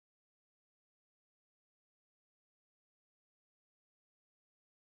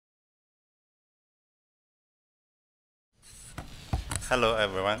Hello,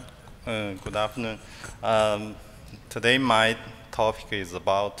 everyone. Good afternoon. Today, my topic is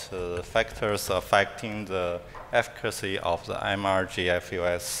about factors affecting the efficacy of the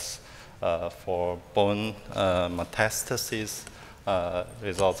MRgFUS for bone metastases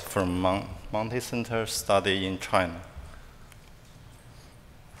results from multi-center study in China.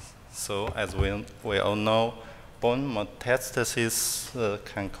 So, as we all know, bone metastases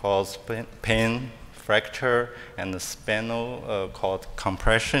can cause pain, fracture, and spinal cord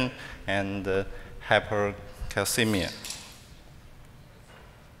compression, and hypercalcemia.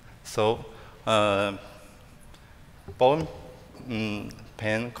 So, bone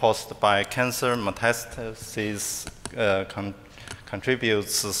pain caused by cancer metastases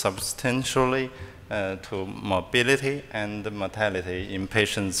contributes substantially to morbidity and mortality in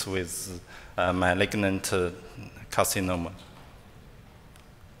patients with malignant carcinoma.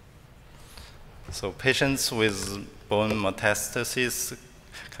 So patients with bone metastases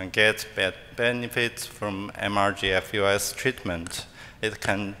can get benefits from MRgFUS treatment. It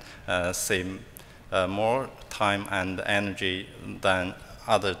can save more time and energy than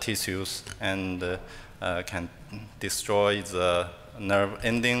other tissues and can destroy the nerve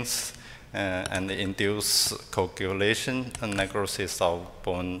endings and induce coagulation and necrosis of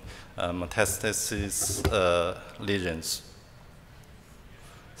bone metastasis lesions.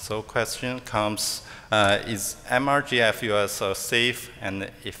 So question comes, is MRgFUS a safe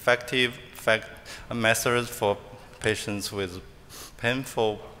and effective method for patients with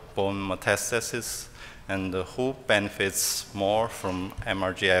painful bone metastasis, and who benefits more from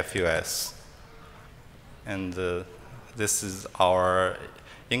MRgFUS? And this is our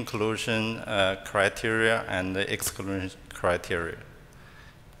inclusion criteria and exclusion criteria.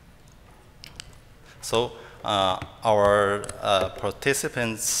 So our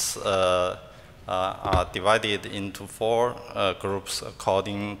participants are divided into 4 groups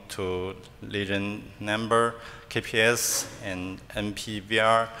according to lesion number, KPS, and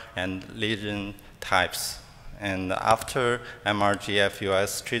NPVR, and lesion types. And after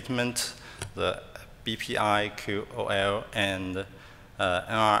MRgFUS treatment, the BPI, QOL, and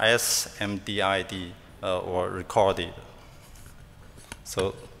NRS, MDID were recorded.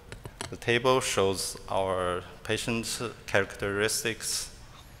 So the table shows our patient characteristics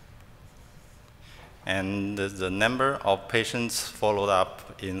and the number of patients followed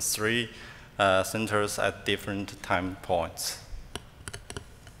up in 3 centers at different time points.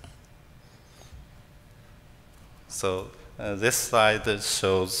 So this slide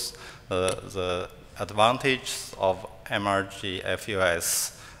shows the advantages of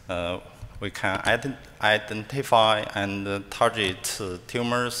MRgFUS. We can identify and target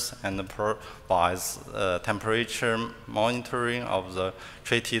tumors and provide temperature monitoring of the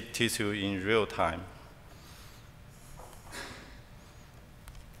treated tissue in real time.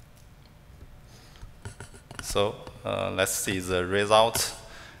 So let's see the results.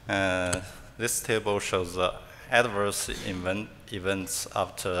 This table shows the adverse events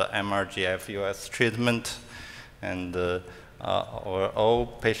after MRgFUS treatment, and all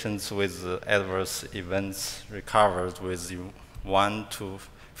patients with adverse events recovered within 1 to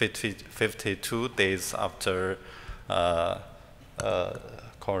 52 days after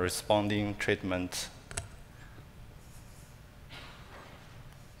corresponding treatment.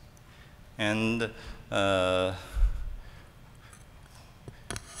 And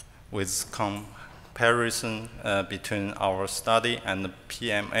with comparison between our study and the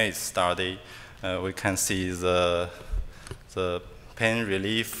PMA study, we can see the pain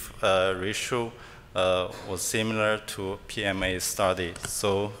relief ratio was similar to PMA study.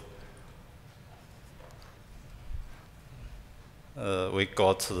 So we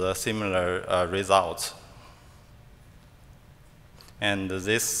got the similar results. And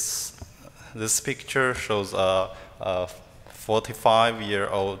this picture shows a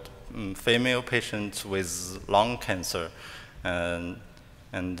 45-year-old female patient with lung cancer, and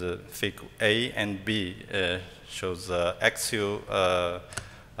fig A and B shows axial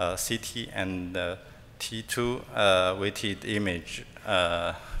CT and T2 weighted image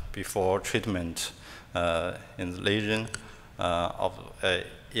before treatment in the lesion of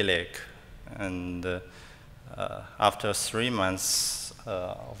iliac. And after 3 months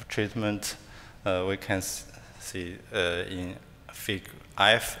of treatment, we can see in fig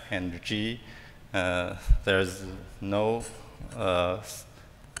F and G, there's no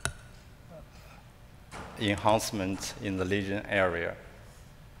enhancement in the lesion area.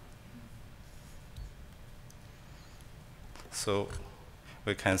 So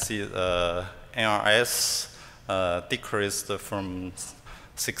we can see the NRS decreased from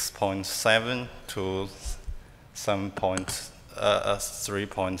 6.7 to 7.6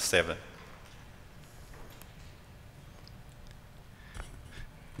 3.7.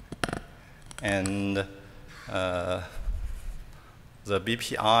 And the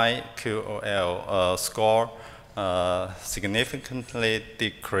BPI-QOL score significantly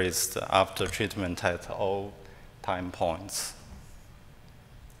decreased after treatment at all time points.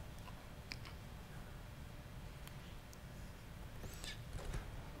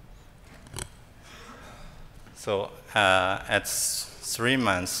 So at 3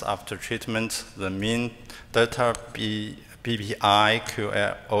 months after treatment, the mean delta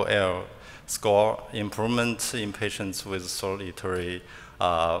BPI-QOL score improvement in patients with solitary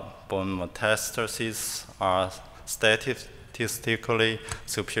bone metastases are statistically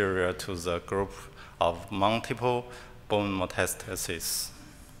superior to the group of multiple bone metastases.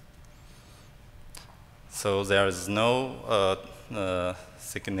 So there is no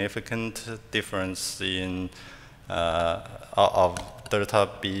significant difference in of delta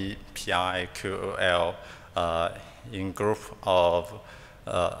BPI-QOL in group of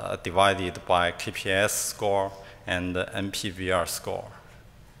divided by KPS score and NPVR score.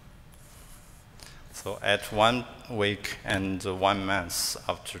 So at 1 week and 1 month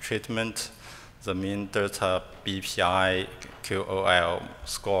after treatment, the mean delta BPI-QOL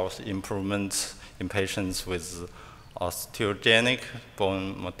scores improvement in patients with osteogenic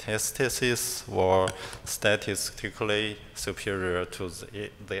bone metastases were statistically superior to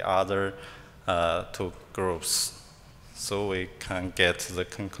the other 2 groups. So we can get the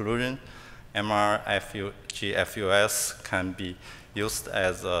conclusion, MRgFUS can be used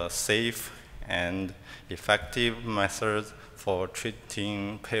as a safe and effective method for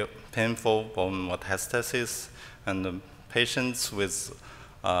treating painful bone metastases, and patients with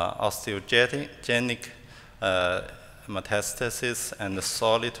osteogenic metastasis and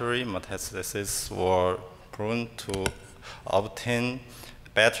solitary metastasis were proven to obtain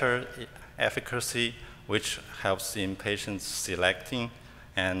better efficacy, which helps in patients selecting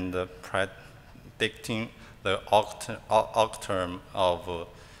and predicting the outcome of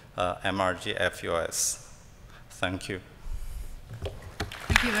MRgFUS. Thank you.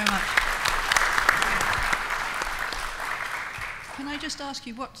 Thank you very much. Can I just ask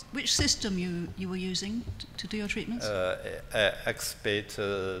you which system you were using to do your treatments? XBate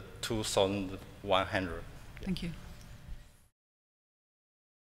 2100. Thank you.